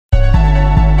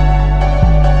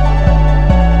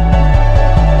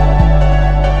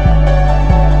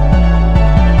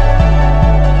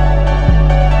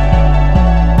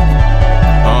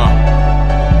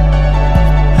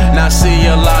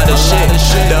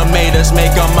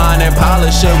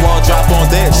polish it, won't drop on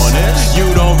this. You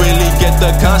don't really get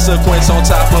the consequence on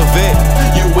top of it.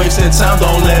 You wasted time,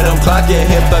 don't let them clock it.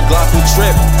 Hit the Glock will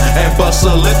trip and bust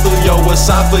a lip through your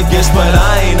esophagus. But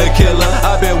I ain't a killer,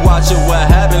 I've been watching what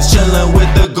happens, chilling with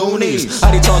the Goonies.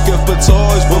 I be talking for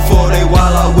toys before they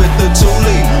wild out with the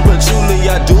Thule. But truly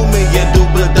I do me and do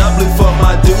doubly for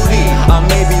my duty. I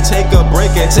maybe take a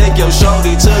break and take your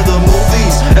shorty to the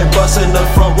movies and bust in the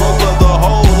front row for the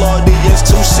whole audience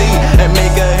to see, and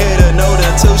make her hit a note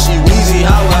until she wheezy.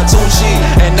 How I tune she,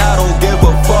 and I don't give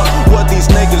a fuck what these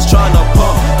niggas tryna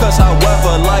pump. Cause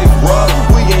however life rough,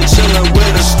 we ain't chillin'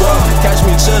 with a scrub. Catch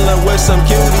me chillin' with some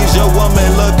cuties, your woman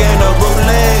looking a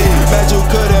roulette. Bet you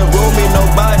couldn't rule me,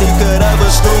 nobody could ever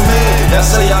screw me. Y'all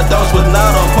say y'all dogs, but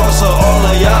not on pulse, so all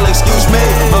of y'all excuse me.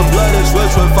 But blood is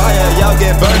rich with fire, y'all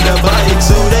get burned up by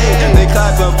exuding. They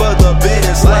clapping for the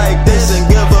business like this and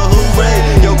give a hooray.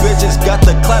 Yo bitches got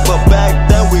the clapper back,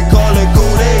 then we call it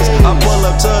cool days. I pull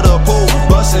up to the pool,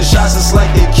 bustin' shots, it's like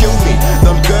they cue me.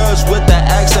 Them girls with the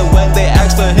accent, when they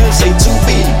ask for him, say to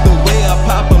be. The way I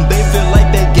pop them, they feel like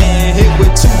they getting hit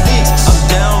with 2 Ds. I'm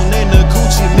down in the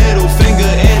Gucci, middle finger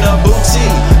in a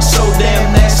boutique. So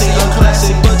damn nasty,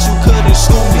 unclassy, but you couldn't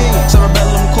school me.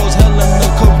 Cerebellum cause hell in the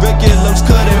curriculums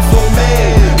couldn't fool me.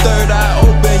 Third eye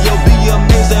open, you'll be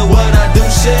amazed at what I do,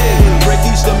 shit. Break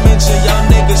each dimension, y'all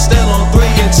niggas still on 3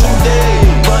 and 2 days.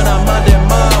 But I'm under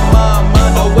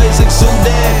mind always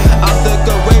exuding. I'll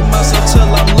decorate myself till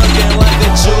I'm looking like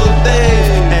a jewel day,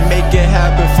 and make it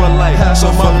happen for life. So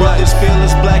my brothers feel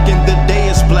it's black in the day,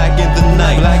 it's black in the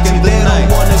night. They don't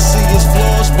wanna see us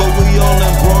flaws, but we all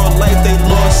in broad light. They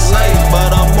lost sight, but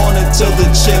I'm on it till the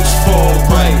chips fall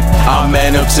right. I'm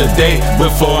man up to date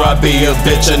before I be a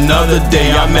bitch another day.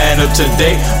 I'm man up to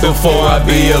date before I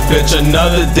be a bitch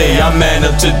another day. I'm man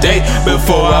up to date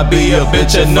before I be a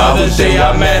bitch another day.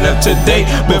 I'm man up to date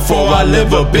before I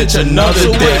live a bitch another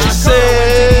day. What you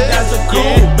say? That's a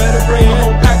cool. Better bring a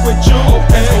whole pack with you.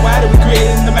 And so why do we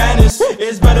creating the madness?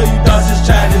 It's better you does this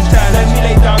challenge. Let me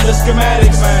lay down the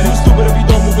schematics. You stupid if you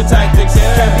don't move with tactics.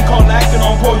 Can't be called acting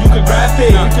on call, you can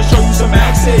graphic. We can show you some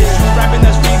axes. You rapping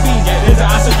that's free beat. There's an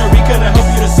eye surgery couldn't help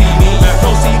you to see me.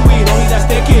 Proceed weed, only that's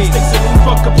sticky. Sticks and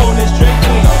fuck opponents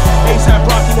strictly. ASAP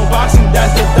Rocky, no boxing,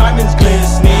 that's the diamonds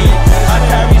glistening. I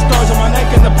carry stars on my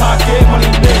neck in the pocket, money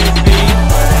live me.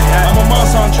 I'm a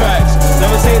monster on tracks,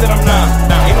 never say that I'm not.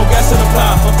 Ain't no gas in the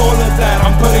plot, fuck all of that.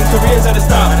 I'm putting careers at a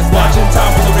stop. Watching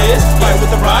time with the wrist, fight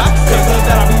with the rock. Cause of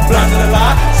that I be blinding a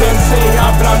lot. Sensei,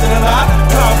 I'm blinding a lot.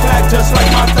 Cloud black just like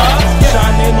my thoughts.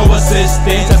 Shining, no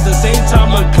assistance. At the same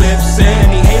time eclipsing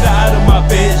any hater out of my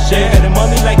vision. Getting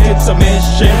money like it's a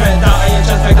mission. Red dot iron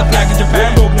just like the flag in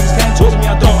Japan. Broke niggas can't choose me,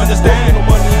 I don't understand. No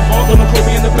money involved, don't include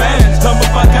me in the plans. Number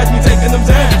 5 catch me taking them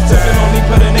Zans. Sipping only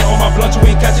putting it on my blunt. You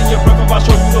ain't catching your breath if I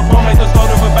show you the form like the start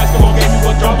of a basketball game. You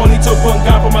a jump, only took one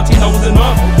guy from my team, that was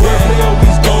enough. Yeah, they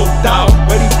always doped out,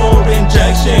 ready for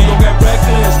injection. Don't get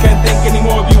reckless, can't think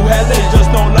anymore of you hellish. Just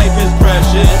know life is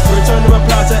precious. Return to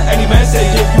reply to any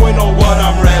message if you ain't know what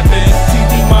I'm rapping.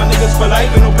 TD my niggas for life,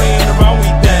 ain't no playing around, we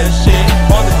dead shit.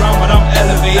 On the ground, but I'm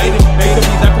elevated. Made to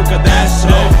be that quick or that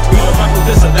slow. We don't rock with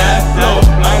this or that flow.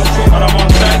 I ain't straight, but I'm on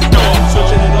track, no.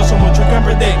 Switching it up so much you can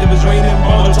predict. If it's raining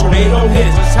balls, tornado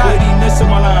hits. Wittiness in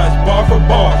my lines, bar for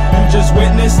bar. You just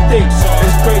witnessed it.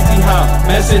 It's crazy how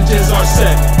messages are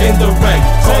set indirect,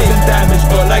 causing damage,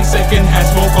 but like secondhand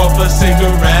smoke off a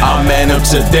cigarette. I'm man up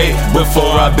to date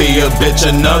before I be a bitch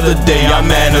another day. I'm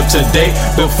man up to date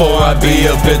before I be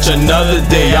a bitch another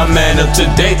day. I'm man up to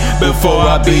date before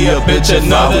I be a bitch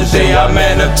another day. I'm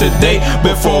man up to date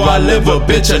before I live a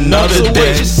bitch another day. So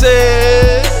what you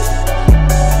say?